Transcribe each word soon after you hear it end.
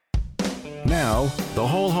Now, The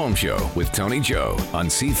Whole Home Show with Tony Joe on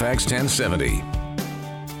CFAX 1070.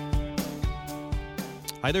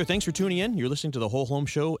 Hi there, thanks for tuning in. You're listening to The Whole Home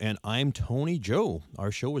Show, and I'm Tony Joe.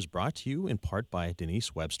 Our show is brought to you in part by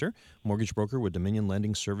Denise Webster, mortgage broker with Dominion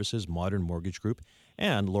Lending Services Modern Mortgage Group,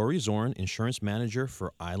 and Lori Zorn, insurance manager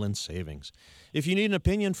for Island Savings. If you need an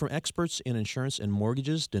opinion from experts in insurance and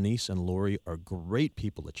mortgages, Denise and Lori are great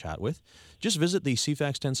people to chat with. Just visit the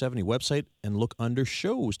CFAX 1070 website and look under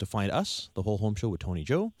shows to find us, The Whole Home Show with Tony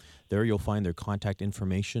Joe. There you'll find their contact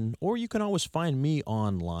information, or you can always find me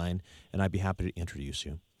online, and I'd be happy to introduce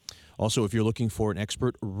you. Also, if you're looking for an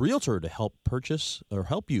expert realtor to help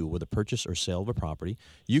you with a purchase or sale of a property,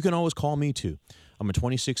 you can always call me too. I'm a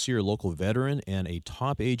 26-year local veteran and a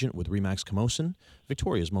top agent with Remax Camosun,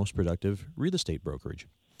 Victoria's most productive real estate brokerage.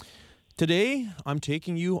 Today, I'm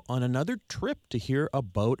taking you on another trip to hear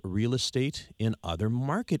about real estate in other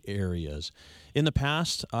market areas. In the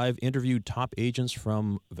past, I've interviewed top agents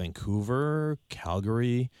from Vancouver,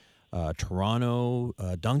 Calgary, Toronto,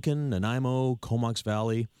 Duncan, Nanaimo, Comox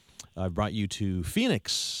Valley. I've brought you to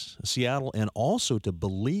Phoenix, Seattle, and also to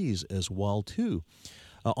Belize as well, too.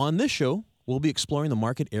 On this show, we'll be exploring the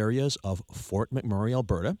market areas of Fort McMurray,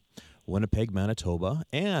 Alberta, Winnipeg, Manitoba,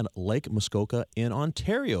 and Lake Muskoka in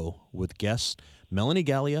Ontario with guests Melanie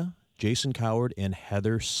Galea, Jason Coward, and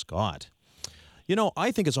Heather Scott. You know,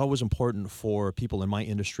 I think it's always important for people in my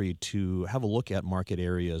industry to have a look at market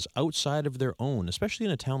areas outside of their own, especially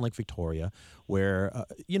in a town like Victoria, where,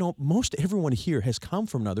 most everyone here has come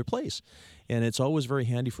from another place. And it's always very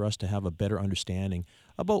handy for us to have a better understanding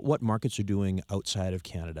about what markets are doing outside of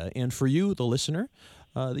Canada. And for you, the listener,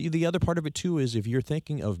 the other part of it, too, is if you're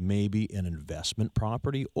thinking of maybe an investment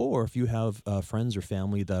property, or if you have friends or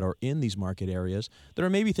family that are in these market areas that are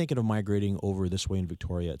maybe thinking of migrating over this way in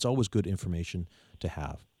Victoria, it's always good information to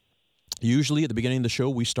have. Usually at the beginning of the show,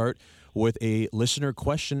 we start with a listener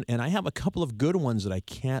question, and I have a couple of good ones that I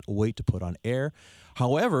can't wait to put on air.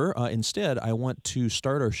 However, instead, I want to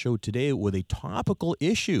start our show today with a topical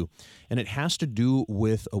issue, and it has to do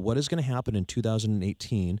with what is going to happen in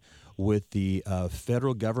 2018 with the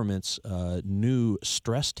federal government's new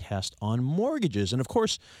stress test on mortgages. And of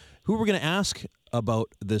course, who we're going to ask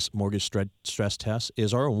about this mortgage stress test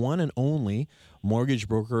is our one and only mortgage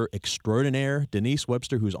broker extraordinaire, Denise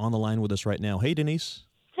Webster, who's on the line with us right now. Hey, Denise.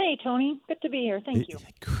 Hey, Tony. Good to be here. Thank you.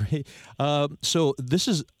 Great. So this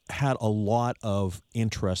has had a lot of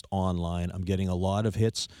interest online. I'm getting a lot of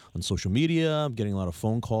hits on social media. I'm getting a lot of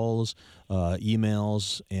phone calls,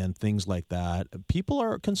 emails, and things like that. People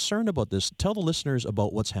are concerned about this. Tell the listeners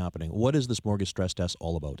about what's happening. What is this mortgage stress test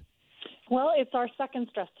all about? Well, it's our second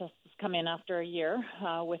stress test that's come in after a year,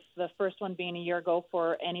 with the first one being a year ago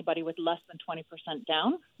for anybody with less than 20%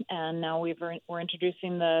 down. And now we're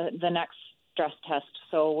introducing the next stress test.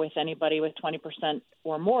 So with anybody with 20%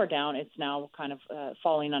 or more down, it's now kind of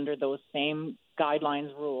falling under those same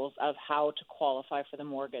guidelines, rules of how to qualify for the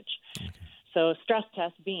mortgage. Okay. So stress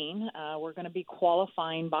test being, we're going to be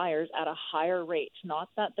qualifying buyers at a higher rate. Not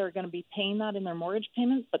that they're going to be paying that in their mortgage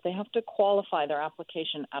payments, but they have to qualify their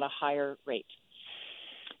application at a higher rate.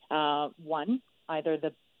 One, either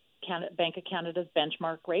the Bank of Canada's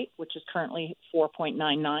benchmark rate, which is currently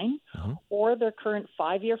 4.99, or their current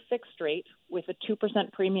 5-year fixed rate with a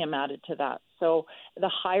 2% premium added to that. So the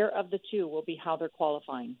higher of the two will be how they're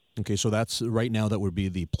qualifying. Okay, so that's right now that would be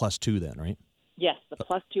the +2 then, right? Yes, the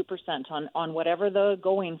plus 2% on whatever the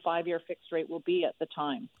going 5-year fixed rate will be at the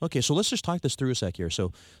time. Okay, so let's just talk this through a sec here.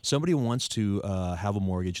 So somebody wants to have a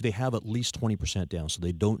mortgage. They have at least 20% down, so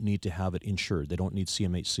they don't need to have it insured. They don't need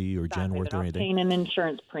CMHC or Genworth or anything. They're not paying an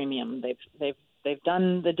insurance premium. They've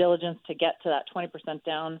done the diligence to get to that 20%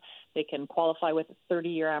 down. They can qualify with a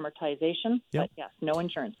 30-year amortization, but yes, no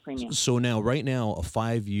insurance premium. So right now, a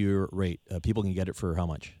 5-year rate, people can get it for how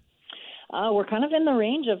much? We're kind of in the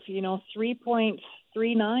range of, 3.39,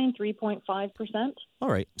 3.5%. All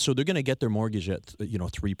right. So they're going to get their mortgage at,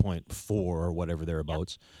 3.4 or whatever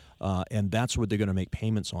thereabouts. Yep. And that's what they're going to make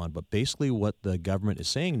payments on. But basically what the government is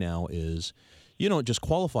saying now is, just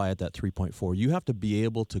qualify at that 3.4. You have to be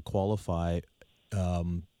able to qualify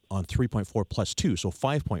on 3.4 plus 2, so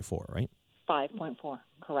 5.4, right? 5.4,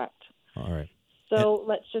 correct. All right. So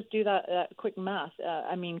let's just do that quick math.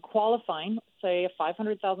 Qualifying, say a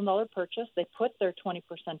 $500,000 purchase, they put their 20%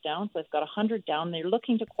 down, so they've got $100 down. They're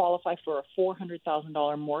looking to qualify for a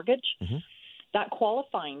 $400,000 mortgage. Mm-hmm. That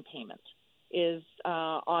qualifying payment is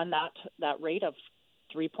on that rate of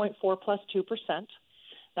 3.4 plus 2%.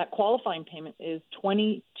 That qualifying payment is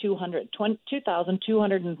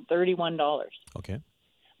 $2,231. Okay.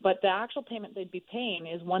 But the actual payment they'd be paying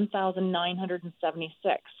is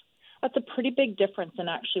 $1,976. that's a pretty big difference in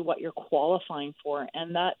actually what you're qualifying for.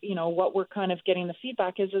 And that, what we're kind of getting the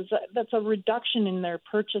feedback is that that's a reduction in their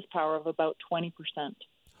purchase power of about 20%.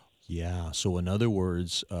 Yeah. So in other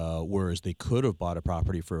words, whereas they could have bought a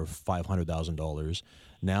property for $500,000,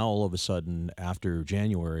 now all of a sudden after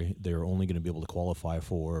January, they're only going to be able to qualify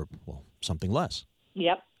for, something less.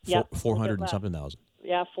 Yep. 400 and something thousand.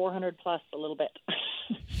 Yeah, 400 plus a little bit.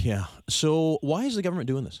 Yeah. So why is the government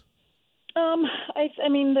doing this? I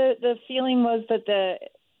mean, the feeling was that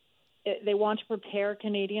they want to prepare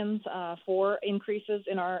Canadians for increases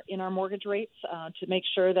in our mortgage rates to make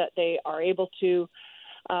sure that they are able to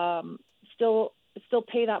still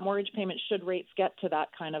pay that mortgage payment should rates get to that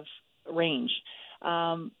kind of range.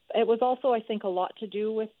 It was also, I think, a lot to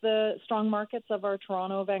do with the strong markets of our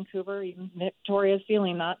Toronto, Vancouver, even Victoria's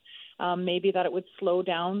feeling that maybe that it would slow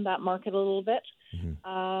down that market a little bit.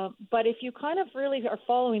 Mm-hmm. But if you kind of really are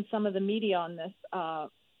following some of the media on this,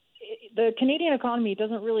 the Canadian economy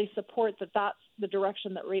doesn't really support that that's the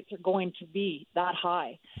direction that rates are going to be that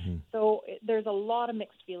high. Mm-hmm. So there's a lot of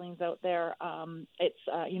mixed feelings out there. It's,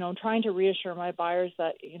 trying to reassure my buyers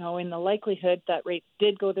that, in the likelihood that rates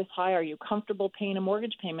did go this high, are you comfortable paying a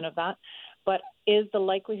mortgage payment of that? But is the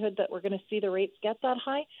likelihood that we're going to see the rates get that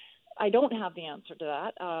high? I don't have the answer to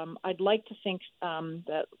that. I'd like to think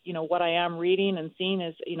that what I am reading and seeing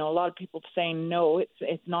is a lot of people saying no,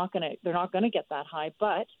 it's not going to. They're not going to get that high,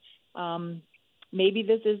 but maybe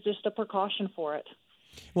this is just a precaution for it.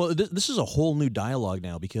 Well, this is a whole new dialogue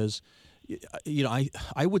now because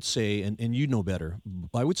I would say, and you know better,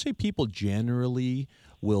 I would say people generally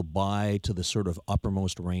will buy to the sort of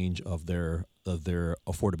uppermost range of their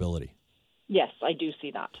affordability. Yes, I do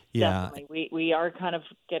see that. Yeah. Definitely. We are kind of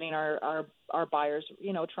getting our buyers,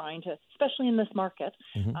 trying to, especially in this market,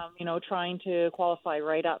 mm-hmm. Trying to qualify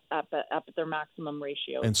right up at their maximum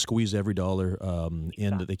ratio. And squeeze every dollar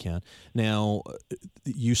in that they can. Now,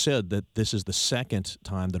 you said that this is the second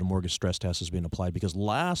time that a mortgage stress test has been applied because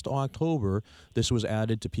last October, this was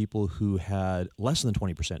added to people who had less than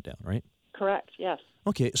 20% down, right? Correct, yes.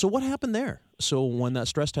 Okay, so what happened there? So when that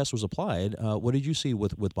stress test was applied, what did you see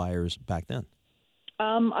with buyers back then?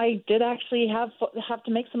 I did actually have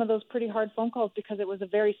to make some of those pretty hard phone calls because it was a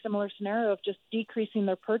very similar scenario of just decreasing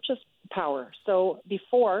their purchase power. So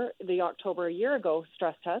before the October a year ago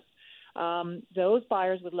stress test, those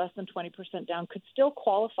buyers with less than 20% down could still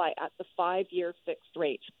qualify at the 5-year fixed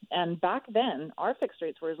rate. And back then, our fixed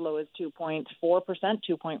rates were as low as 2.4%,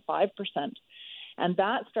 2.5%. And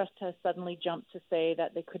that stress test suddenly jumped to say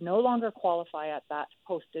that they could no longer qualify at that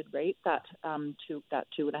posted rate, that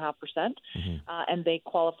 2.5%, mm-hmm. And they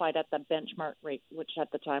qualified at the benchmark rate, which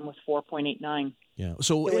at the time was 4.89. Yeah,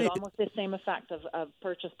 so it was almost the same effect of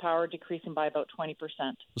purchase power decreasing by about 20%.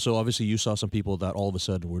 So obviously, you saw some people that all of a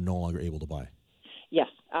sudden were no longer able to buy. Yes,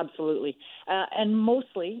 absolutely. And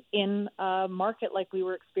mostly in a market like we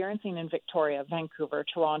were experiencing in Victoria, Vancouver,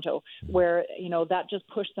 Toronto, where, that just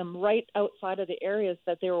pushed them right outside of the areas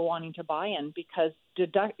that they were wanting to buy in because,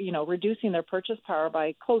 reducing their purchase power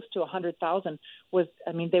by close to 100,000 was,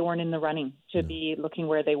 they weren't in the running to be looking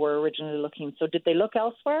where they were originally looking. So did they look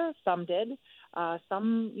elsewhere? Some did.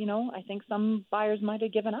 Some, I think some buyers might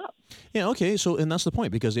have given up. Yeah, okay. So, and that's the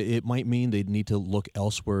point, because it might mean they'd need to look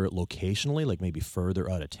elsewhere locationally, like maybe further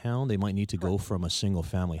out of town. They might need to go from a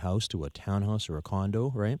single-family house to a townhouse or a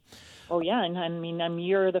condo, right? Oh, yeah. And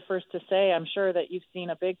you're the first to say, I'm sure that you've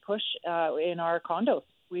seen a big push in our condos.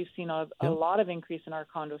 We've seen a lot of increase in our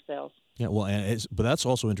condo sales. Yeah, well, but that's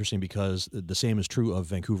also interesting because the same is true of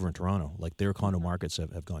Vancouver and Toronto. Like their condo markets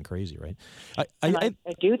have gone crazy, right? I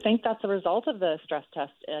do think that's a result of the stress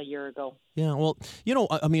test a year ago. Yeah, well,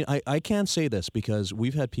 I can't say this because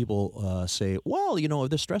we've had people say, well, if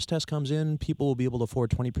the stress test comes in, people will be able to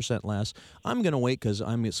afford 20% less. I'm going to wait because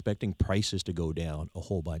I'm expecting prices to go down a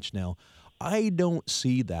whole bunch. Now, I don't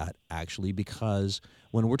see that actually, because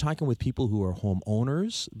when we're talking with people who are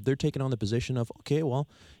homeowners, they're taking on the position of, okay, well,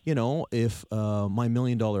 if my $1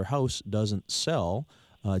 million house doesn't sell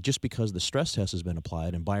just because the stress test has been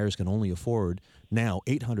applied and buyers can only afford now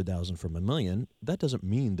 $800,000 from $1 million, that doesn't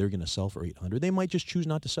mean they're going to sell for $800,000. They might just choose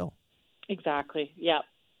not to sell. Exactly. Yeah.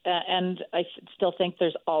 And I still think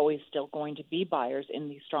there's always still going to be buyers in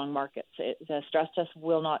these strong markets. The stress test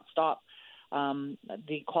will not stop.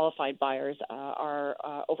 The qualified buyers are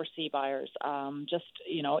overseas buyers.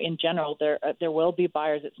 In general, there will be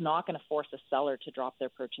buyers. It's not going to force a seller to drop their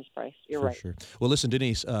purchase price. You're right. Sure. Well, listen,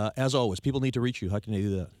 Denise, as always, people need to reach you. How can they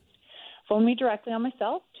do that? Phone me directly on my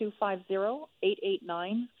cell,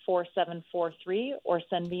 250-889-4743, or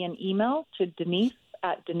send me an email to Denise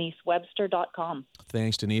at denisewebster.com.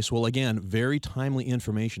 Thanks, Denise. Well, again, very timely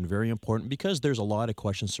information, very important, because there's a lot of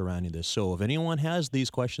questions surrounding this. So if anyone has these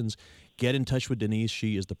questions, get in touch with Denise.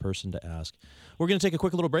 She is the person to ask. We're going to take a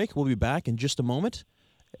quick little break. We'll be back in just a moment.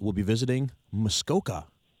 We'll be visiting Muskoka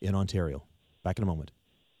in Ontario. Back in a moment.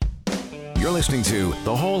 You're listening to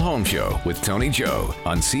The Whole Home Show with Tony Joe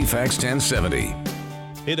on CFAX 1070.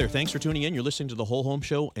 Hey there, thanks for tuning in. You're listening to The Whole Home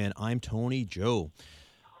Show, and I'm Tony Joe.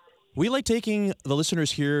 We like taking the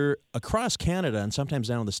listeners here across Canada and sometimes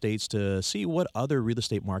down in the States to see what other real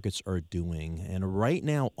estate markets are doing. And right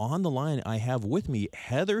now on the line, I have with me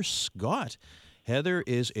Heather Scott. Heather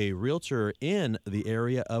is a realtor in the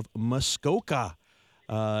area of Muskoka,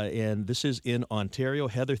 and this is in Ontario.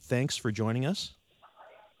 Heather, thanks for joining us.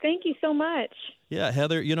 Thank you so much. Yeah,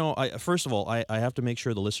 Heather, first of all, I have to make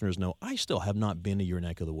sure the listeners know I still have not been to your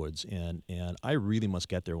neck of the woods, and I really must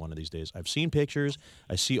get there one of these days. I've seen pictures.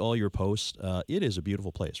 I see all your posts. It is a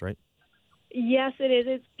beautiful place, right? Yes, it is.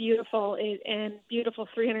 It's beautiful, and beautiful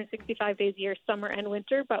 365 days a year, summer and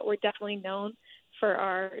winter, but we're definitely known for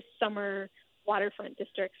our summer waterfront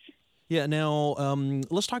districts. Yeah, now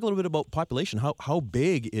let's talk a little bit about population. How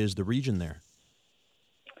big is the region there?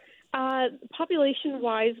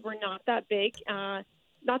 Population-wise, we're not that big.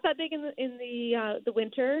 Not that big in the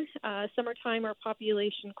winter. Summertime, our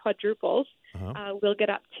population quadruples. Uh-huh. We'll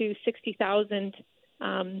get up to 60,000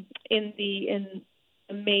 in the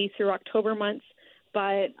May through October months,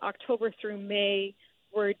 but October through May,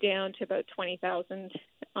 we're down to about 20,000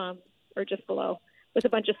 or just below, with a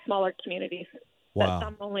bunch of smaller communities. Wow.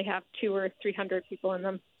 Some only have 200 or 300 people in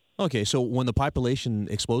them. Okay, so when the population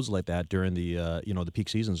explodes like that during the the peak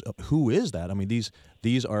seasons, who is that? I mean,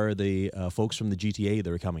 these are the folks from the GTA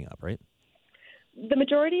that are coming up, right? The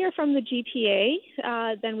majority are from the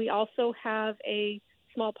GTA. Then we also have a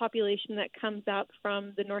small population that comes up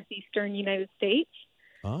from the northeastern United States.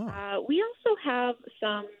 Oh. We also have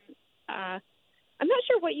some, I'm not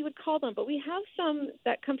sure what you would call them, but we have some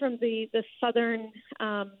that come from the southern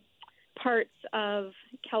parts of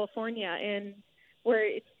California, and where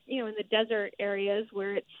it's, in the desert areas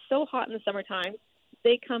where it's so hot in the summertime,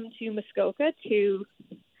 they come to Muskoka to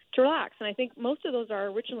relax. And I think most of those are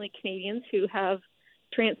originally Canadians who have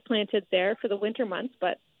transplanted there for the winter months,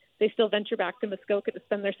 but they still venture back to Muskoka to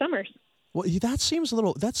spend their summers. Well, that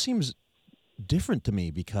seems different to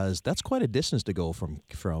me, because that's quite a distance to go from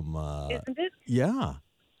Isn't it? Yeah,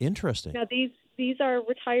 interesting. Now these are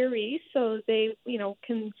retirees, so they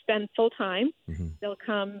can spend full time. Mm-hmm. They'll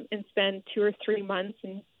come and spend 2 or 3 months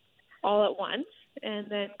and all at once, and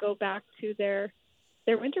then go back to their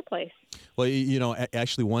winter place. Well,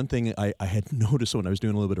 actually, one thing I had noticed when I was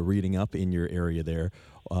doing a little bit of reading up in your area there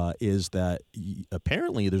is that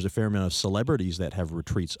apparently there's a fair amount of celebrities that have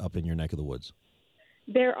retreats up in your neck of the woods.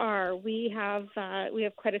 There are. We have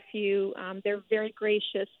quite a few. They're very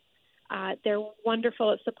gracious. They're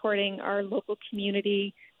wonderful at supporting our local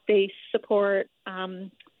community. They support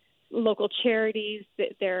local charities.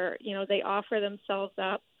 They offer themselves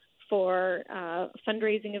up for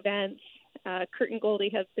fundraising events. Kurt and Goldie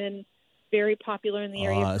have been very popular in the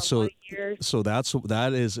area for a lot of years. So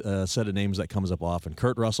that is a set of names that comes up often.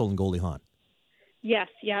 Kurt Russell and Goldie Hawn. Yes,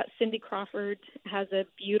 yeah. Cindy Crawford has a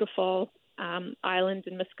beautiful island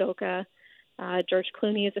in Muskoka. George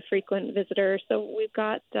Clooney is a frequent visitor, so we've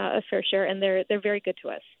got a fair share, and they're very good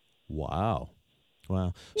to us. Wow.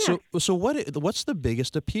 Yeah. So what's the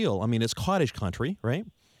biggest appeal? I mean, it's cottage country, right?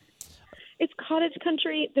 It's cottage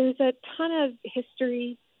country. There's a ton of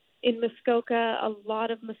history in Muskoka. A lot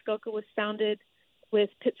of Muskoka was founded with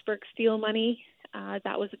Pittsburgh steel money.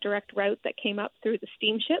 That was a direct route that came up through the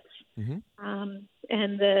steamships. Mm-hmm.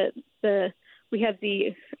 And we have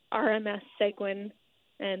the RMS Seguin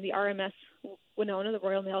and the RMS Winona, the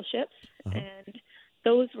Royal Mail ships, uh-huh. and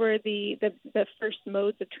those were the first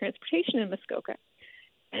modes of transportation in Muskoka.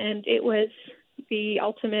 And it was the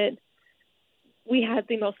ultimate. We had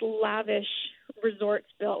the most lavish resorts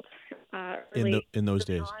built in those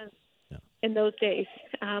days. Yeah. In those days,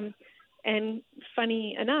 and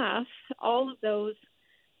funny enough, all of those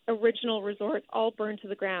original resorts all burned to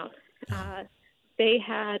the ground. They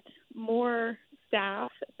had more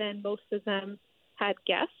staff than most of them had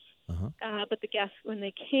guests. Uh-huh. But the guests, when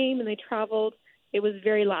they came and they traveled, it was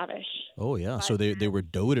very lavish. Oh, yeah. So they were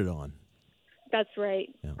doted on. That's right.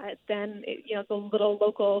 Yeah. Then, the little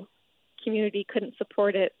local community couldn't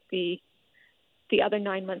support it the other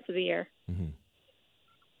 9 months of the year.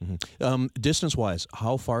 Mm-hmm. Mm-hmm. Distance-wise,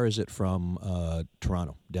 how far is it from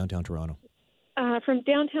Toronto, downtown Toronto? From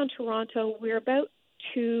downtown Toronto, we're about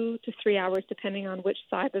 2 to 3 hours, depending on which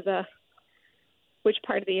side of which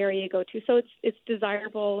part of the area you go to. So it's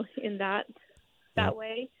desirable in that that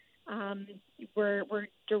way. We're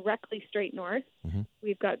directly straight north. Mm-hmm.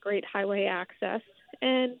 We've got great highway access,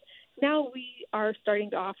 and now we are starting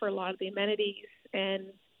to offer a lot of the amenities and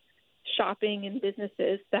shopping and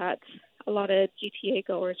businesses that a lot of GTA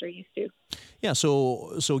goers are used to. Yeah,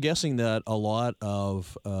 so guessing that a lot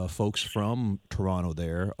of folks from Toronto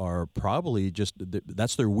there are probably just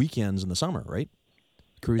that's their weekends in the summer, right?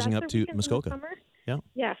 Cruising up to Muskoka. Yeah.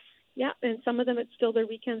 Yes. Yeah, and some of them it's still their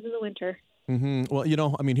weekends in the winter. Mm-hmm. Well,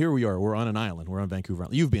 here we are. We're on an island. We're on Vancouver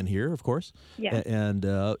Island. You've been here, of course. Yeah. And,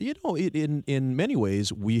 in many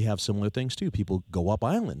ways, we have similar things, too. People go up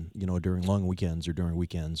island, during long weekends or during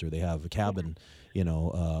weekends, or they have a cabin,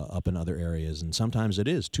 up in other areas. And sometimes it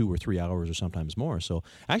is 2 or 3 hours or sometimes more. So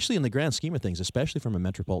actually, in the grand scheme of things, especially from a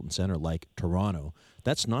metropolitan center like Toronto,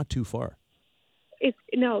 that's not too far.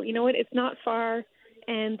 No, you know what? It's not far.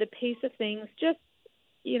 And the pace of things just,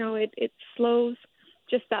 it slows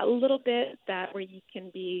just that little bit where you can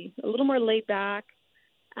be a little more laid back,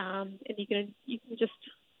 and you can just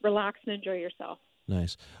relax and enjoy yourself.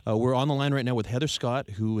 Nice. We're on the line right now with Heather Scott,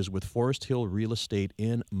 who is with Forest Hill Real Estate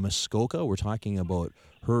in Muskoka. We're talking about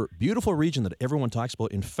her beautiful region that everyone talks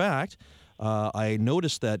about. In fact, I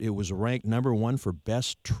noticed that it was ranked number 1 for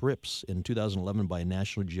best trips in 2011 by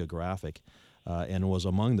National Geographic, and was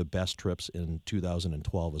among the best trips in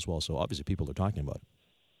 2012 as well. So obviously people are talking about it.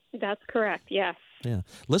 That's correct, yes. Yeah.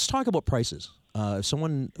 Let's talk about prices. If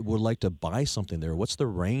someone would like to buy something there, what's the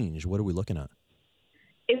range? What are we looking at?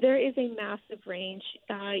 There is a massive range.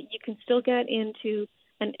 You can still get into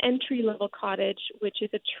an entry-level cottage, which is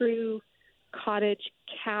a true cottage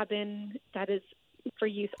cabin that is for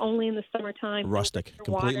use only in the summertime. Rustic,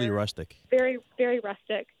 completely rustic. Very, very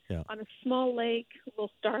rustic. Yeah. On a small lake,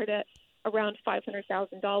 we'll start at around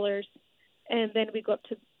 $500,000. And then we go up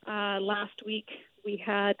to last week, we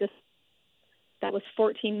had this that was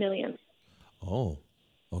 $14 million. Oh,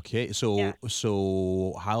 okay. So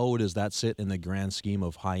how does that sit in the grand scheme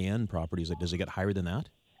of high-end properties? Like, does it get higher than that?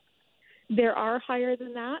 There are higher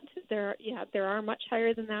than that. There are much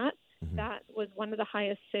higher than that. Mm-hmm. That was one of the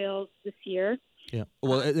highest sales this year. Yeah.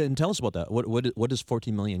 Well, and tell us about that. What does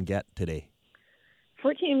 $14 million get today?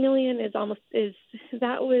 $14 million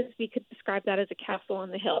we could describe that as a castle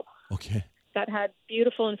on the hill. Okay. That had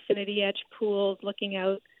beautiful infinity edge pools looking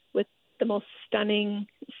out with the most stunning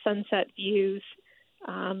sunset views,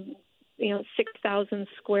 6,000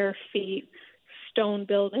 square feet, stone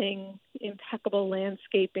building, impeccable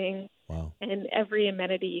landscaping, wow, and every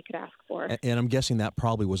amenity you could ask for. And I'm guessing that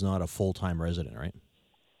probably was not a full-time resident, right?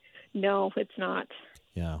 No, it's not.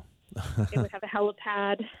 Yeah. It would have a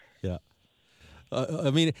helipad. Yeah.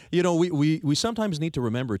 We sometimes need to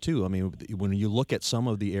remember, too. I mean, when you look at some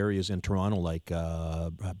of the areas in Toronto, like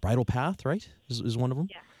Bridle Path, right, is one of them?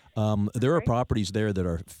 Yeah. There are properties there that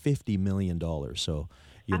are $50 million. So,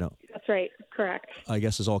 That's right. Correct. I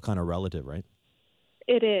guess it's all kind of relative, right?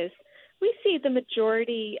 It is. We see the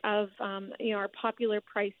majority of, our popular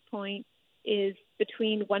price point is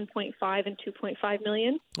between 1.5 and 2.5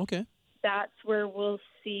 million. Okay. That's where we'll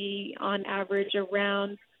see on average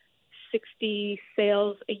around 60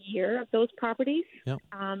 sales a year of those properties. Yep.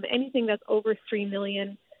 Anything that's over 3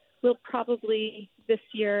 million will probably this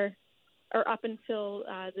year, or up until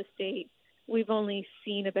this date, we've only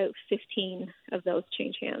seen about 15 of those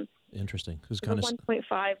change hands. Interesting. It's kind of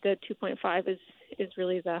 1.5 to 2.5 is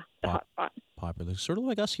really the hot spot. Popular, sort of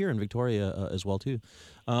like us here in Victoria as well too.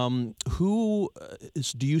 Do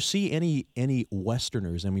you see any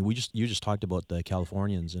Westerners? I mean, you just talked about the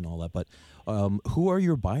Californians and all that, but who are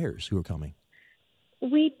your buyers who are coming?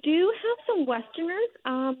 We do have some Westerners.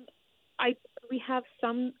 We have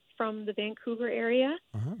some from the Vancouver area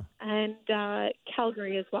and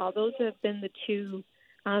Calgary as well. Those have been the two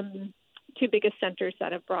biggest centers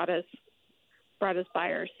that have brought us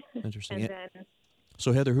buyers. Interesting. And then,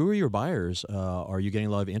 so Heather, who are your buyers? Are you getting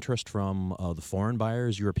a lot of interest from the foreign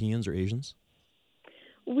buyers, Europeans or Asians?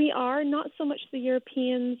 We are not so much the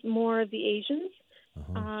Europeans, more of the Asians.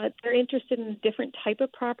 They're interested in a different type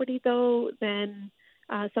of property, though, than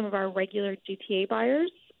some of our regular GTA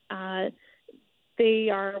buyers. They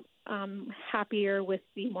are happier with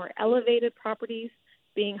the more elevated properties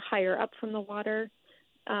being higher up from the water.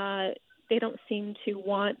 They don't seem to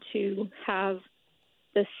want to have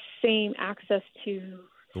the same access to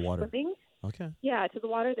the water. Swimming. Okay. Yeah, to the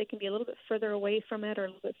water. They can be a little bit further away from it or a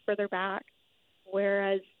little bit further back,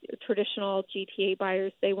 whereas traditional GTA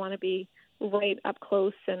buyers, they want to be right up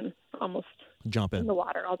close and almost jump in the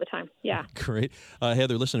water all the time. Yeah. Great.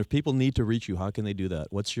 Heather, listen, if people need to reach you, how can they do that?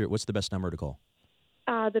 What's the best number to call?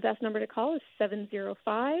 The best number to call is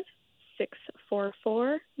 705-686-8255.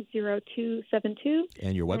 644-0272.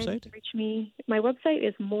 And your website? And you can reach me. My website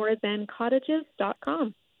is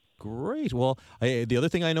morethancottages.com. Great. Well, the other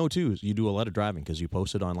thing I know, too, is you do a lot of driving because you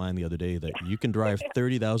posted online the other day that you can drive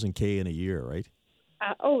 30,000 K in a year, right?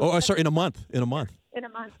 Sorry, in a month. In a month.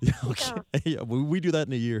 Yeah, okay. Yeah, we do that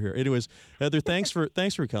in a year here. Anyways, Heather, thanks for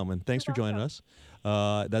coming. Thanks for joining us.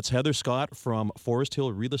 That's Heather Scott from Forest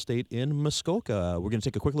Hill Real Estate in Muskoka. We're going to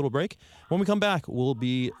take a quick little break. When we come back, we'll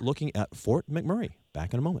be looking at Fort McMurray.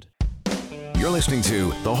 Back in a moment. You're listening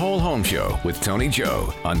to The Whole Home Show with Tony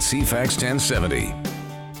Joe on CFAX 1070.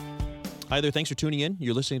 Hi there. Thanks for tuning in.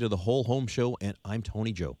 You're listening to The Whole Home Show, and I'm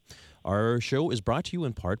Tony Joe. Our show is brought to you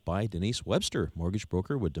in part by Denise Webster, mortgage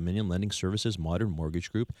broker with Dominion Lending Services Modern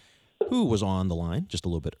Mortgage Group, who was on the line just a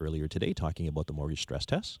little bit earlier today talking about the mortgage stress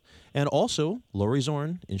test. And also Lori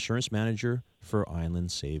Zorn, insurance manager for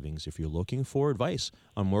Island Savings. If you're looking for advice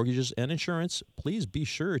on mortgages and insurance, please be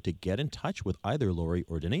sure to get in touch with either Lori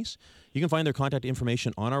or Denise. You can find their contact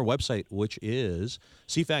information on our website, which is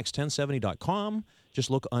cfax1070.com. Just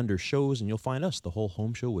look under shows and you'll find us, The Whole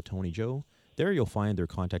Home Show with Tony Joe. There you'll find their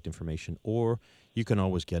contact information, or you can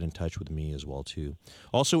always get in touch with me as well, too.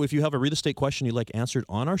 Also, if you have a real estate question you'd like answered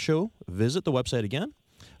on our show, visit the website again,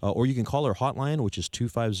 or you can call our hotline, which is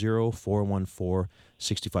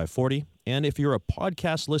 250-414-6540. And if you're a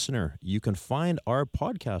podcast listener, you can find our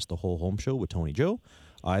podcast, The Whole Home Show with Tony Joe,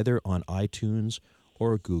 either on iTunes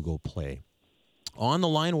or Google Play. On the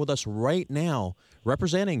line with us right now,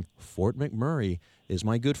 representing Fort McMurray, is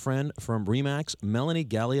my good friend from RE/MAX, Melanie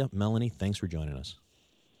Galea. Melanie, thanks for joining us.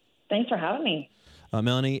 Thanks for having me.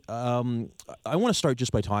 Melanie, I want to start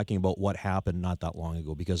just by talking about what happened not that long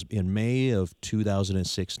ago, because in May of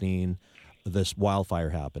 2016, this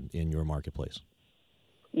wildfire happened in your marketplace.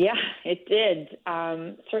 Yeah, it did.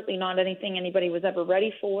 Certainly not anything anybody was ever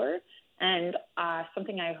ready for, and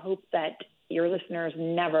something I hope that your listeners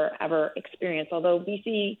never, ever experience. Although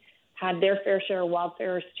BC had their fair share of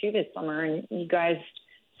wildfires too this summer, and you guys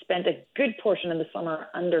spent a good portion of the summer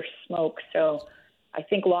under smoke. So I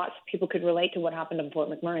think lots of people could relate to what happened in Fort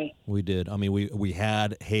McMurray. We did. I mean, we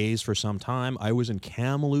had haze for some time. I was in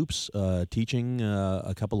Kamloops teaching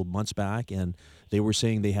a couple of months back, and they were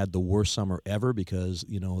saying they had the worst summer ever because,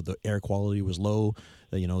 the air quality was low.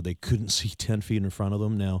 They couldn't see 10 feet in front of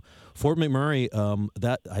them. Now, Fort McMurray,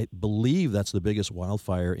 that I believe that's the biggest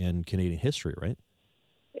wildfire in Canadian history, right?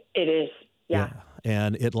 It is, yeah.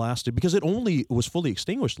 And it lasted, because it only was fully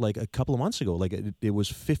extinguished like a couple of months ago. Like it was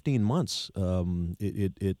 15 months.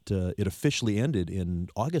 It officially ended in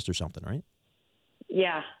August or something, right?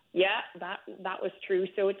 Yeah, that was true.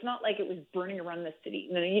 So it's not like it was burning around the city.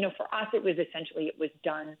 For us, it was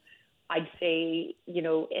done, I'd say,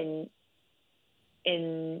 in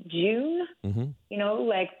June, mm-hmm.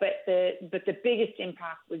 But the biggest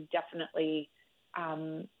impact was definitely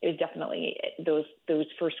those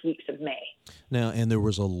first weeks of May. Now, and there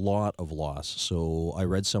was a lot of loss. So I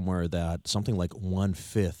read somewhere that something like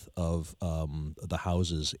 1/5 of the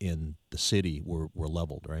houses in the city were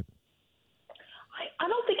leveled, right? I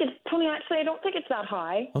don't think it's, Tony, actually, I don't think it's that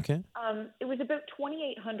high. Okay. It was about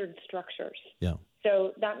 2,800 structures. Yeah.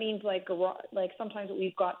 So that means sometimes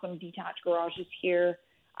we've got some detached garages here.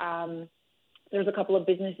 There's a couple of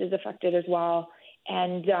businesses affected as well.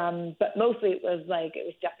 And but mostly it was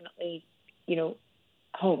definitely,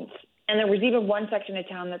 homes. And there was even one section of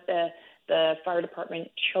town that the fire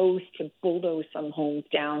department chose to bulldoze some homes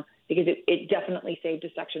down because it definitely saved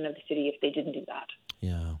a section of the city if they didn't do that.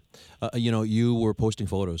 Yeah. You were posting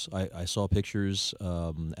photos. I saw pictures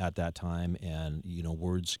at that time, and,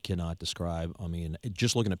 words cannot describe. I mean,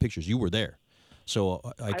 just looking at pictures, you were there. So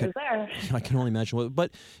I was there. I can only imagine.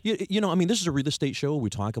 But, this is a real estate show. We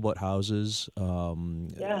talk about houses.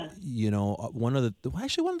 Yeah. One of the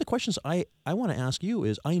questions I want to ask you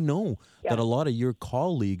is, I know that a lot of your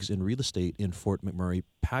colleagues in real estate in Fort McMurray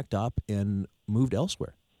packed up and moved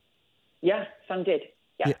elsewhere. Yeah, some did.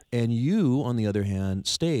 Yeah. And you, on the other hand,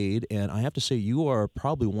 stayed, and I have to say you are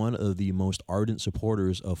probably one of the most ardent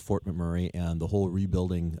supporters of Fort McMurray and the whole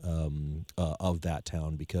rebuilding of that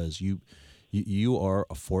town, because you are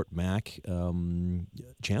a Fort Mac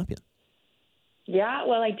champion. Yeah,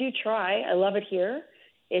 well, I do try. I love it here.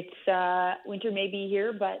 It's winter may be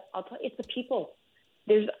here, but I'll tell you, it's the people.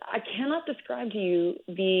 I cannot describe to you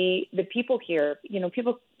the people here.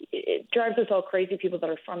 People, it drives us all crazy, people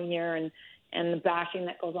that are from here and the bashing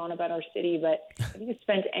that goes on about our city. But if you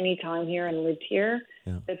spent any time here and lived here,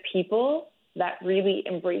 the people that really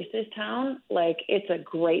embrace this town, it's a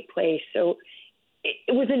great place. So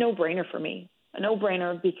it was a no-brainer for me,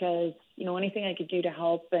 because, anything I could do to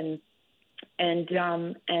help and and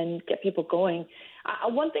get people going.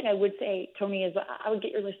 One thing I would say, Tony, is I would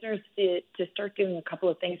get your listeners to start doing a couple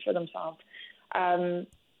of things for themselves.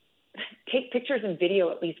 Take pictures and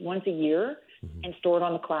video at least once a year and store it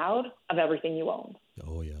on the cloud of everything you own.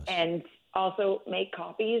 Oh, yes. And also make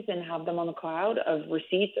copies and have them on the cloud of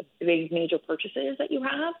receipts of big major purchases that you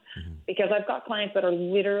have. Because I've got clients that are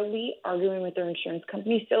literally arguing with their insurance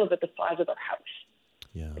company still about the size of their house.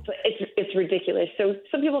 Yeah. It's ridiculous. So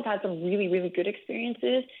some people have had some really, really good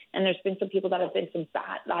experiences, and there's been some people that have had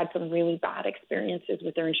some really bad experiences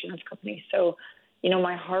with their insurance company. So,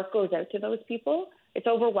 my heart goes out to those people. It's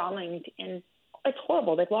overwhelming and it's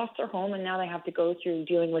horrible. They've lost their home and now they have to go through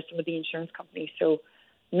dealing with some of the insurance companies. So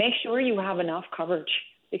make sure you have enough coverage,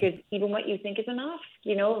 because even what you think is enough,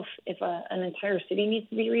 if an entire city needs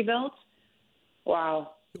to be rebuilt,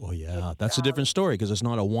 wow. Oh, yeah. That's a different story, because it's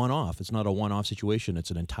not a one-off. It's not a one-off situation.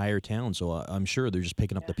 It's an entire town. So I'm sure they're just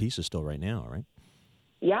picking up the pieces still right now, right?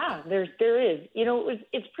 Yeah, there is.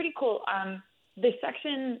 It's pretty cool. The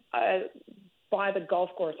section by the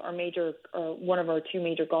golf course, one of our two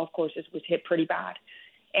major golf courses, was hit pretty bad.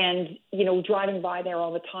 And, driving by there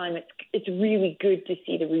all the time, it's really good to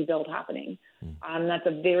see the rebuild happening. That's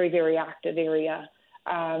a very, very active area.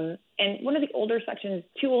 And one of the two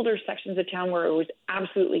older sections of town where it was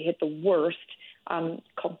absolutely hit the worst,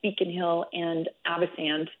 called Beacon Hill and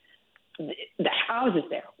Abasand, the houses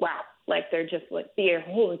there, wow. They're just the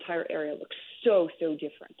whole entire area looks so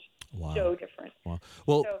different. Wow. So different. Wow.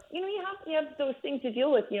 Well, so, you have those things to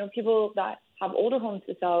deal with, people that have older homes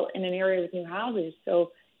to sell in an area with new houses.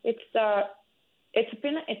 So it's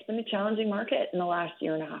been a challenging market in the last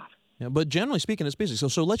year and a half. Yeah, but generally speaking, it's busy.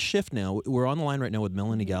 So let's shift now. We're on the line right now with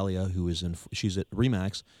Melanie Galea, she's at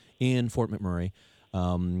RE/MAX in Fort McMurray.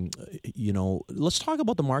 Let's talk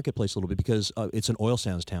about the marketplace a little bit, because it's an oil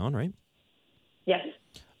sands town, right? Yes.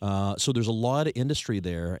 So there's a lot of industry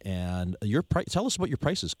there, and tell us about your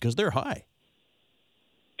prices, because they're high.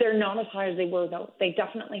 They're not as high as they were, though. They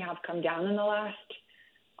definitely have come down in the last,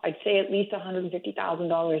 I'd say, at least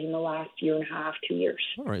 $150,000 in the last year and a half, 2 years.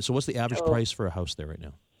 All right. So what's the average price for a house there right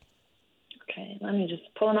now? Okay, let me just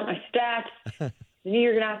pulling up my stats. I knew you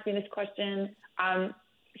were going to ask me this question.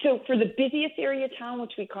 So for the busiest area of town,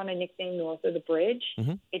 which we kind of nicknamed north of the bridge,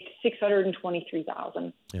 it's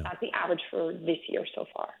 $623,000. Yeah. That's the average for this year so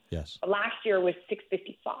far. Yes. Last year was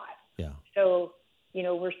 $655. Yeah. So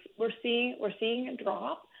we're seeing a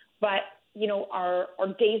drop, but our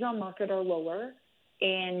days on market are lower,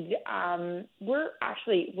 and we're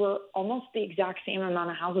almost the exact same amount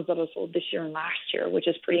of houses that are sold this year and last year, which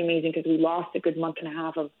is pretty amazing, because we lost a good month and a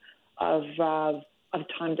half of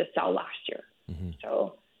time to sell last year.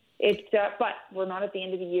 So it's but we're not at the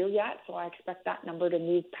end of the year yet, so I expect that number to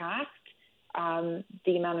move past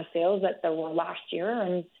the amount of sales that there were last year,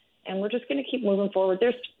 and we're just going to keep moving forward.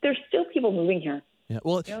 There's still people moving here. Yeah,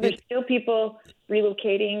 well, there's still people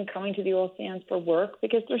relocating, coming to the oil sands for work,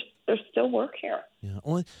 because there's still work here. Yeah.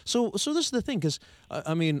 Well, so this is the thing, because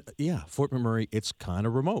Fort McMurray, it's kind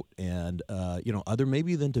of remote, and other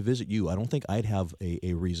maybe than to visit you, I don't think I'd have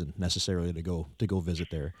a reason necessarily to go visit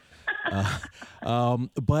there.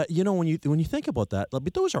 But when you think about that,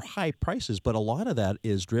 those are high prices, but a lot of that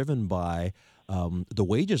is driven by the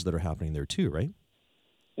wages that are happening there too, right?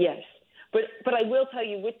 Yes. But I will tell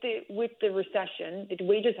you, with the recession, the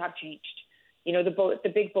wages have changed.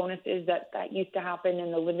 The big bonuses that used to happen,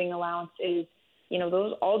 and the living allowances,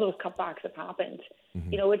 all those cutbacks have happened.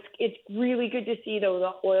 It's really good to see, though,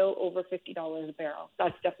 the oil over $50 a barrel.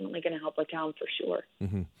 That's definitely going to help our town for sure.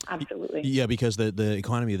 Absolutely. Yeah, because the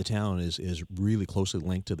economy of the town is really closely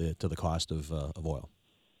linked to the cost of oil.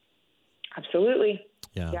 Absolutely.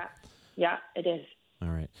 Yeah. Yeah, it is. All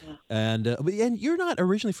right. Yeah. And you're not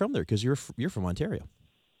originally from there, because you're from Ontario.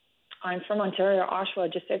 I'm from Ontario,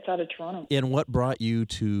 Oshawa, just outside of Toronto. And what brought you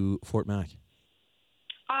to Fort Mac?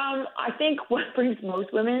 I think what brings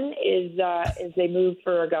most women is they move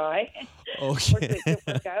for a guy. Okay. It didn't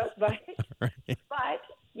work out, but right.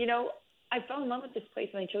 I fell in love with this place,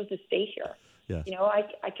 and I chose to stay here. Yes.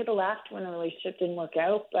 I could have left when the relationship didn't work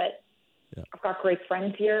out, but yeah. I've got great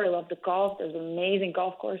friends here. I love to golf. There's an amazing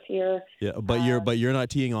golf course here. Yeah, but you're not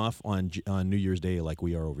teeing off on New Year's Day like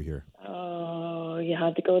we are over here. Oh, you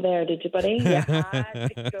had to go there, did you, buddy? You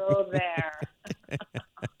had to go there.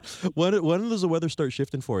 When does the weather start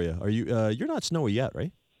shifting for you? Are you you're not snowy yet,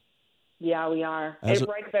 right? Yeah, we are. Right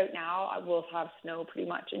about now, we'll have snow pretty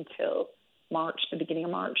much until March, the beginning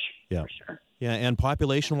of March. Yeah, for sure. Yeah, and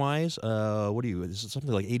population-wise, this is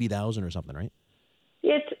something like 80,000 or something, right?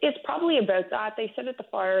 It's probably about that. They said at the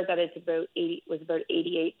fire that it's about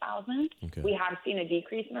 88,000. Okay. We have seen a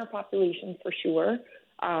decrease in our population for sure.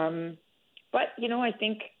 But, I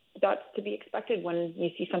think that's to be expected when you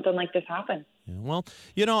see something like this happen. Yeah, well,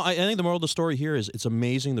 I think the moral of the story here is it's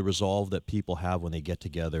amazing the resolve that people have when they get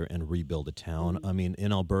together and rebuild a town. I mean,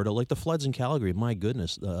 in Alberta, like the floods in Calgary, my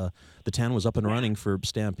goodness, the town was up and running for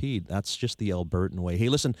Stampede. That's just the Albertan way. Hey,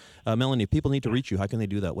 listen, Melanie, if people need to reach you, how can they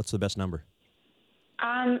do that? What's the best number?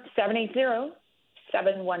 780-715-4621,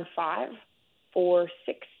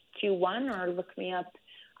 or look me up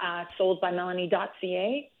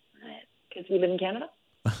soldbymelanie.ca, because we live in Canada.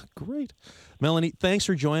 Great. Melanie, thanks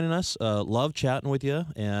for joining us. Love chatting with you.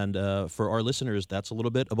 And for our listeners, that's a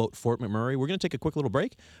little bit about Fort McMurray. We're going to take a quick little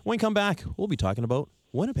break. When we come back, we'll be talking about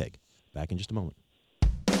Winnipeg. Back in just a moment.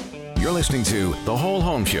 You're listening to The Whole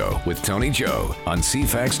Home Show with Tony Joe on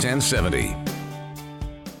CFAX 1070.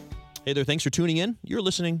 Hey there, thanks for tuning in. You're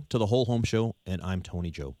listening to The Whole Home Show, and I'm Tony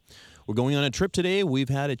Joe. We're going on a trip today. We've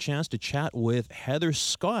had a chance to chat with Heather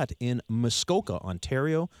Scott in Muskoka,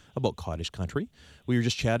 Ontario, about cottage country. We were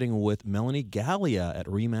just chatting with Melanie Galea at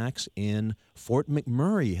Remax in Fort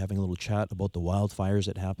McMurray, having a little chat about the wildfires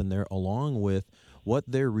that happened there, along with what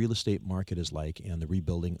their real estate market is like and the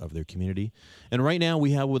rebuilding of their community. And right now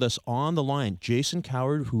we have with us on the line Jason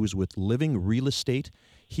Coward, who is with Living Real Estate.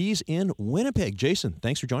 He's in Winnipeg. Jason,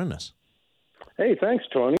 thanks for joining us. Hey, thanks,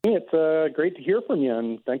 Tony. It's great to hear from you,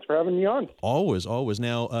 and thanks for having me on. Always, always.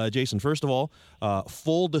 Now, Jason, first of all,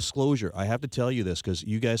 full disclosure, I have to tell you this because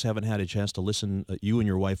you guys haven't had a chance to listen. You and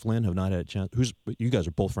your wife, Lynn, have not had a chance. You guys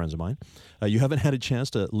are both friends of mine. You haven't had a chance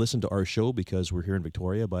to listen to our show because we're here in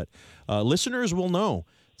Victoria, but listeners will know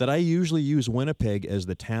that I usually use Winnipeg as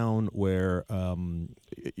the town where,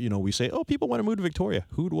 we say, oh, people want to move to Victoria.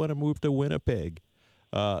 Who'd want to move to Winnipeg?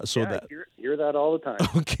 I hear that all the time.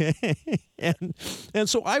 Okay, and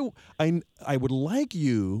so I would like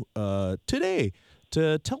you today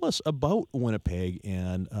to tell us about Winnipeg,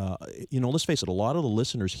 and let's face it, a lot of the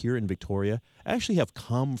listeners here in Victoria actually have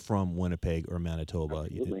come from Winnipeg or Manitoba.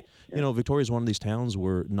 Absolutely. Victoria is one of these towns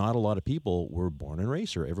where not a lot of people were born and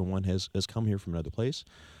raised here. Everyone has come here from another place.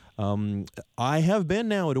 I have been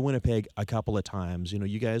now to Winnipeg a couple of times.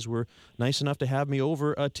 You guys were nice enough to have me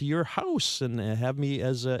over to your house and have me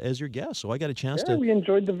as your guest. So I got a chance to. We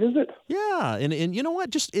enjoyed the visit. Yeah, and you know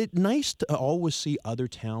what? Just nice to always see other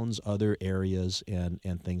towns, other areas, and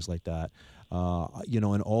things like that.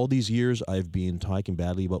 In all these years, I've been talking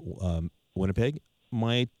badly about Winnipeg.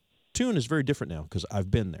 My tune is very different now because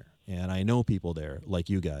I've been there and I know people there, like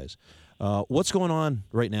you guys. What's going on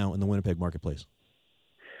right now in the Winnipeg marketplace?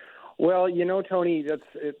 Well, Tony,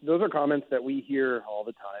 those are comments that we hear all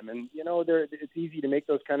the time. And, it's easy to make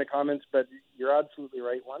those kind of comments, but you're absolutely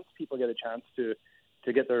right. Once people get a chance to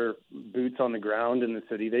get their boots on the ground in the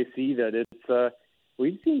city, they see that it's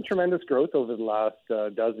we've seen tremendous growth over the last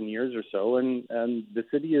dozen years or so. And the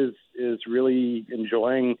city is really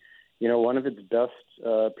enjoying, one of its best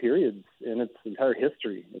periods in its entire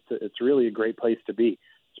history. It's really a great place to be,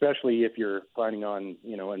 especially if you're planning on,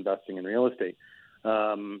 investing in real estate.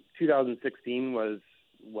 2016 was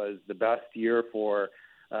the best year for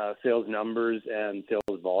sales numbers and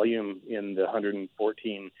sales volume in the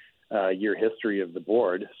 114 year history of the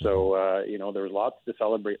board. So, there was lots to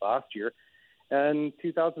celebrate last year. And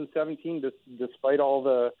 2017, despite all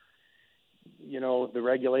the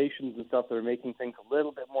regulations and stuff that are making things a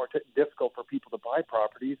little bit more difficult for people to buy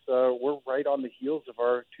properties, we're right on the heels of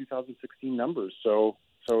our 2016 numbers. So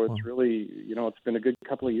it's really, it's been a good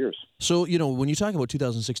couple of years. So, when you talk about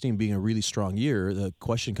 2016 being a really strong year, the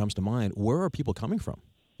question comes to mind, where are people coming from?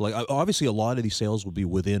 Like, obviously, a lot of these sales will be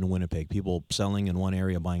within Winnipeg, people selling in one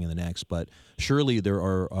area, buying in the next, but surely there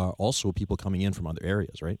are also people coming in from other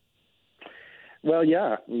areas, right? Well,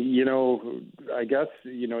 yeah. I guess,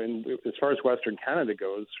 as far as Western Canada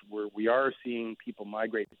goes, we are seeing people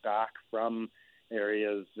migrate back from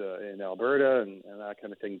areas in Alberta and that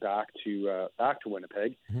kind of thing back to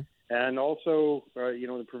Winnipeg. Mm-hmm. And also,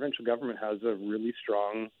 the provincial government has a really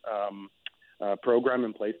strong program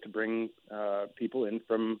in place to bring people in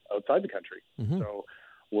from outside the country. Mm-hmm. So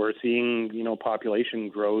we're seeing, population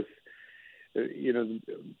growth. The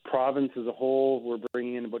province as a whole, we're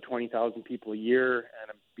bringing in about 20,000 people a year,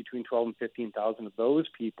 and between 12 and 15,000 of those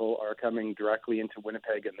people are coming directly into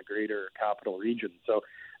Winnipeg and the greater capital region. So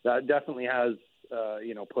that definitely has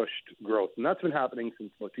pushed growth, and that's been happening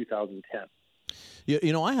since about 2010.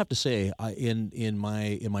 I have to say, in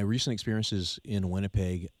my recent experiences in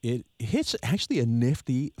Winnipeg, it hits actually a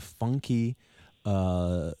nifty, funky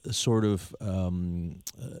sort of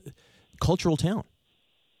cultural town.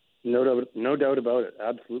 No doubt about it.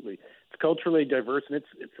 Absolutely, it's culturally diverse, and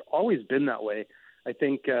it's always been that way. I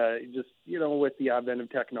think with the advent of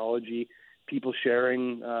technology, people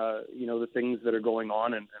sharing, the things that are going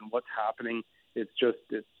on and what's happening. It's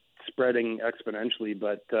spreading exponentially.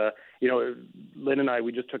 But, Lynn and I,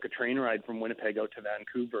 we just took a train ride from Winnipeg out to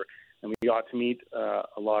Vancouver, and we got to meet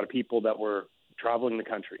a lot of people that were traveling the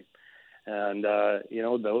country. And,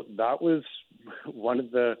 that was one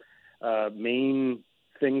of the main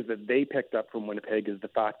things that they picked up from Winnipeg, is the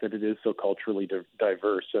fact that it is so culturally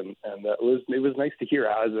diverse. And it was nice to hear,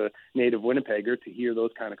 as a native Winnipegger, to hear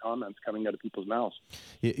those kind of comments coming out of people's mouths.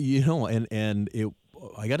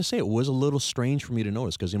 I got to say, it was a little strange for me to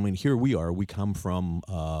notice, because, here we come from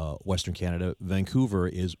Western Canada. Vancouver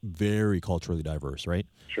is very culturally diverse, right?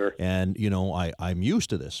 Sure. And, I'm used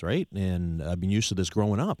to this, right? And I've been used to this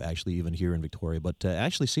growing up, actually, even here in Victoria. But to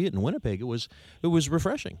actually see it in Winnipeg, it was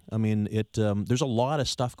refreshing. There's a lot of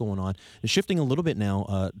stuff going on. And shifting a little bit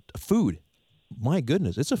now, food. My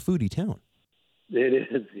goodness, it's a foodie town. It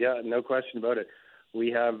is, yeah, no question about it.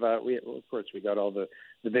 We have, of course, we got all the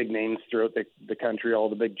big names throughout the country, all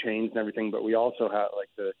the big chains and everything, but we also have like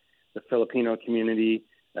the Filipino community,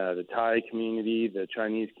 the Thai community, the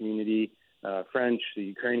Chinese community, French, the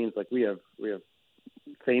Ukrainians. Like we have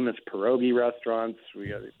famous pierogi restaurants. We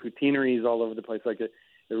got poutineries all over the place. Like it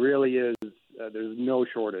really is. There's no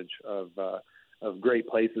shortage of great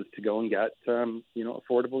places to go and get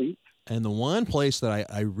affordable eats. And the one place that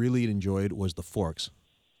I really enjoyed was the Forks.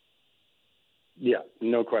 Yeah,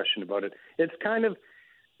 no question about it. It's kind of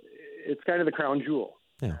the crown jewel.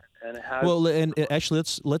 Yeah. And it has. Well, and actually,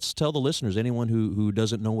 let's tell the listeners, anyone who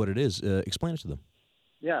doesn't know what it is, explain it to them.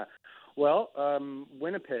 Yeah. Well,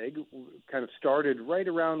 Winnipeg kind of started right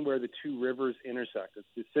around where the two rivers intersect. It's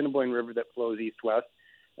the Assiniboine River that flows east-west,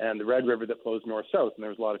 and the Red River that flows north-south. And there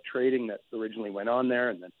was a lot of trading that originally went on there,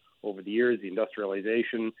 and then over the years, the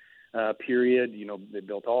industrialization period, they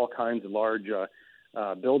built all kinds of large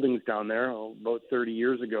buildings down there. About 30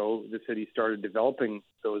 years ago, the city started developing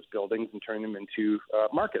those buildings and turning them into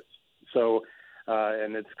markets. So,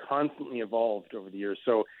 and it's constantly evolved over the years.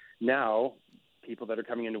 So now people that are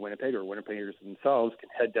coming into Winnipeg, or Winnipeggers themselves, can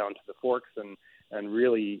head down to the Forks and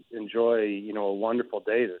really enjoy, a wonderful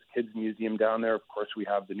day. There's Kids Museum down there. Of course, we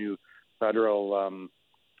have the new federal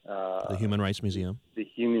the Human Rights Museum. The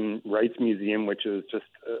Human Rights Museum, which is just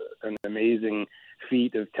an amazing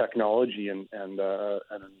feat of technology and an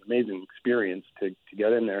amazing experience to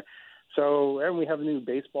get in there. So, and we have a new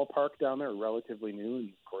baseball park down there, relatively new, and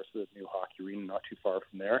of course the new hockey arena not too far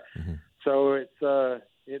from there. Mm-hmm. So it's the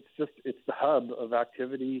hub of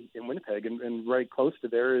activity in Winnipeg, and right close to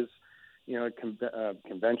there is a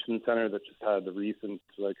convention center that just had the recent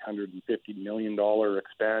 $150 million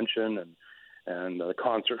expansion, and a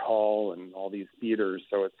concert hall and all these theaters.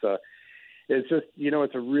 So it's just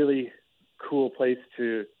it's a really cool place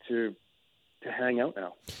to hang out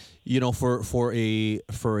now. For a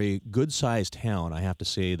good sized town, I have to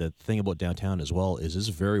say that the thing about downtown as well is it's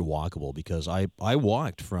very walkable, because I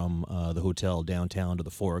walked from the hotel downtown to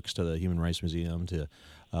the Forks, to the Human Rights Museum, to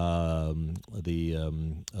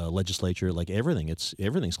the legislature. Like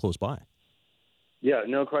everything's close by. Yeah,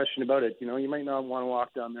 no question about it. You might not want to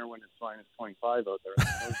walk down there when it's -25 out there,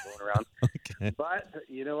 going around. Okay. But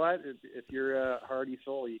you know what? If you're a hardy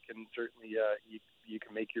soul, you can certainly you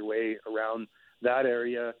can make your way around that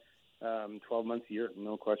area 12 months a year.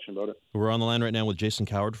 No question about it. We're on the line right now with Jason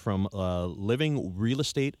Coward from Living Real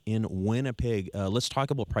Estate in Winnipeg. Let's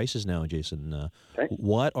talk about prices now, Jason. Okay.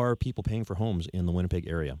 What are people paying for homes in the Winnipeg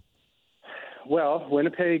area? Well,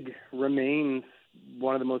 Winnipeg remains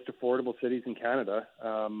one of the most affordable cities in Canada.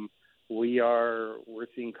 We're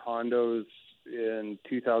seeing condos in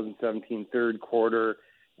 2017 third quarter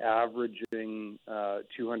averaging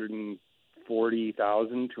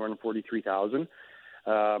 243,000.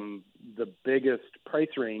 The biggest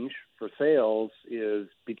price range for sales is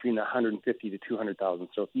between 150 to 200,000.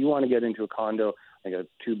 So if you want to get into a condo, like a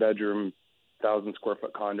 2-bedroom, 1,000 square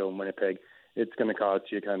foot condo in Winnipeg, it's going to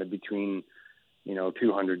cost you kind of between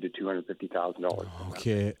 $200,000 to $250,000.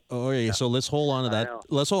 Okay. Yeah. So let's hold on to that.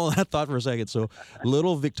 Let's hold on that thought for a second. So,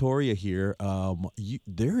 little Victoria here,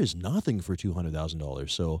 there is nothing for $200,000.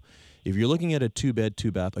 So, if you're looking at a 2-bed,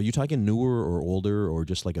 2-bath, are you talking newer or older, or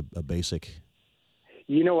just like a basic?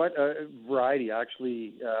 You know what? Variety.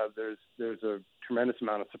 Actually, there's a tremendous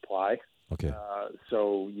amount of supply. Okay.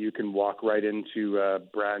 So you can walk right into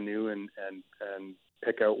brand new and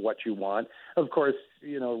pick out what you want. Of course,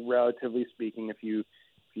 relatively speaking, if you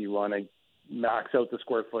want to max out the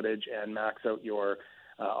square footage and max out your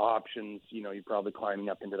options, you're probably climbing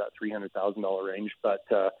up into that $300,000 range. But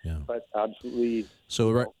absolutely.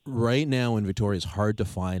 So right now in Victoria, it's hard to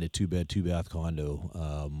find a 2-bed, 2-bath condo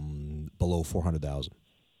below $400,000.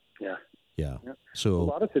 Yeah. Yeah. Yeah. So a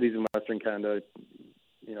lot of cities in Western Canada,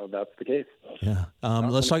 that's the case. Yeah.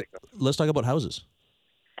 Let's talk about houses.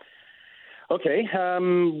 Okay.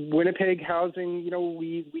 Winnipeg housing,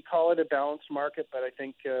 we call it a balanced market, but I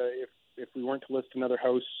think if we weren't to list another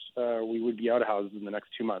house, we would be out of houses in the next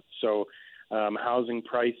 2 months. So housing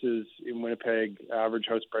prices in Winnipeg, average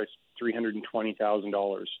house price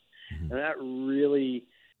 $320,000. And that really,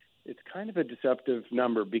 it's kind of a deceptive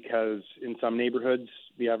number because in some neighborhoods,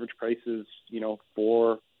 the average price is,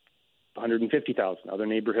 $450,000. Other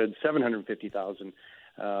neighborhoods, $750,000.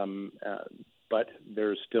 But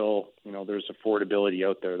there's still, there's affordability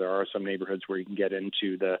out there. There are some neighborhoods where you can get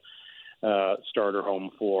into the starter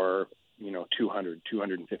home for,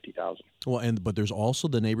 $250,000. Well, but there's also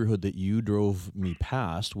the neighborhood that you drove me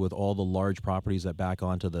past with all the large properties that back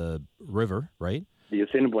onto the river, right? The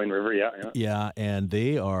Assiniboine River, yeah. Yeah, and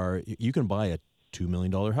you can buy a $2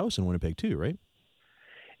 million house in Winnipeg too, right?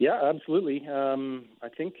 Yeah, absolutely. I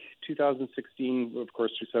think 2016, of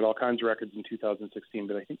course, we set all kinds of records in 2016,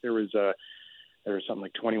 but I think there was something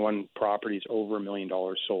like 21 properties over $1 million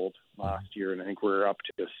sold last year, and I think we're up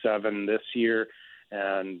to 7 this year,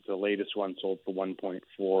 and the latest one sold for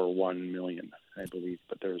 $1.41 million, I believe.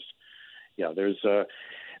 But there's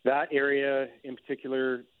that area in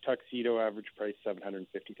particular, Tuxedo, average price $750,000.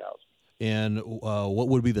 And what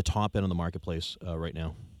would be the top end of the marketplace right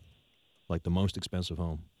now? Like the most expensive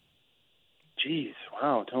home? Geez,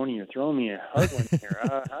 wow, Tony, you're throwing me a hard one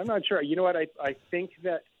here. I'm not sure. You know what? I think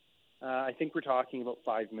we're talking about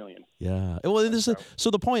 $5 million. Yeah. Well,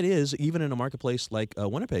 so the point is, even in a marketplace like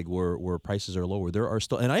Winnipeg, where prices are lower, there are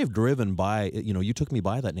still. And I have driven by. You took me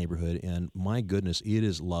by that neighborhood, and my goodness, it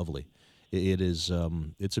is lovely. It is.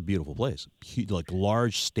 It's a beautiful place. Like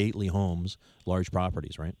large, stately homes, large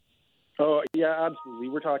properties, right? Oh yeah, absolutely.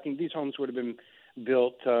 We're talking. These homes would have been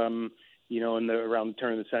built. Around the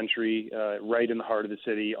turn of the century, right in the heart of the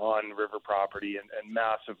city on river property and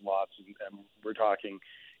massive lots. And we're talking,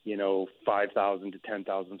 5,000 to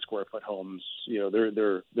 10,000 square foot homes.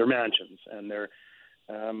 They're mansions, and they're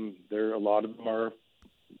a lot of them are,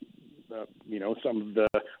 some of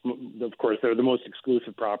of course, they're the most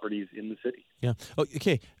exclusive properties in the city. Yeah.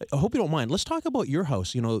 Okay. I hope you don't mind. Let's talk about your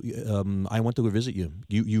house. I went to go visit you.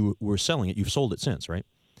 You were selling it. You've sold it since, right?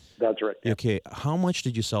 That's right. Yeah. Okay. How much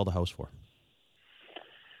did you sell the house for?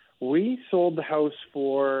 We sold the house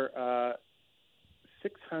for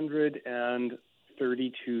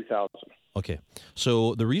 $632,000. Okay.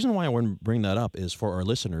 So the reason why I want to bring that up is for our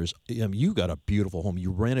listeners. You got a beautiful home.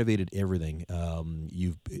 You renovated everything.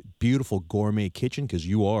 You've beautiful gourmet kitchen because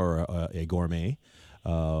you are a gourmet.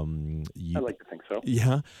 I like to think so.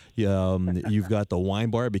 Yeah. You've got the wine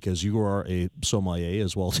bar because you are a sommelier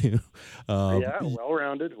as well too.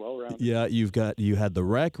 Well-rounded. Yeah, you had the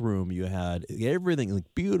rec room, you had everything, like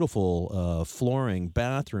beautiful flooring,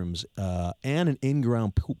 bathrooms, and an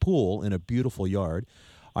in-ground pool in a beautiful yard.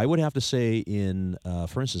 I would have to say,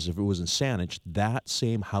 for instance, if it was in Saanich, that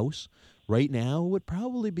same house right now would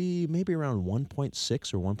probably be maybe around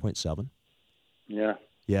 1.6 or 1.7. Yeah.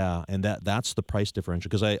 Yeah, and that's the price differential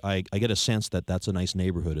because I get a sense that that's a nice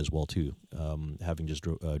neighborhood as well too, having just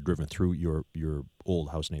driven through your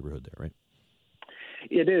old house neighborhood there, right?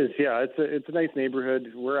 It is, yeah. It's a nice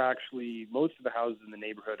neighborhood. We're actually, most of the houses in the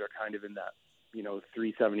neighborhood are kind of in that,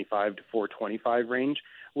 $375 to $425 range.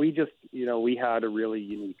 We just, we had a really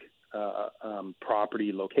unique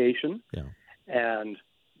property location, and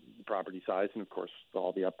property size, and of course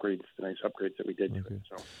all the upgrades, the nice upgrades that we did to it.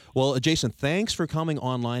 So. Well, Jason, thanks for coming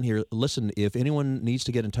online here. Listen, if anyone needs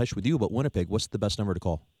to get in touch with you about Winnipeg, what's the best number to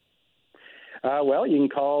call? Well, you can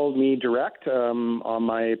call me direct on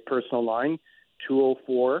my personal line,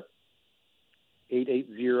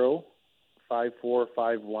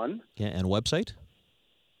 204-880-5451. Yeah, and website?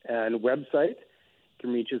 And website, you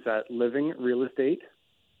can reach us at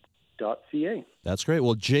livingrealestate.ca. That's great.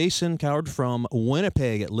 Well, Jason Coward from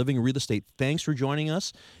Winnipeg at Living Real Estate, thanks for joining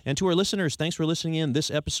us. And to our listeners, thanks for listening in. This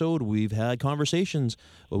episode, we've had conversations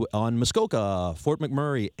on Muskoka, Fort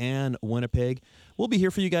McMurray, and Winnipeg. We'll be here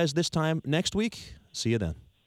for you guys this time next week. See you then.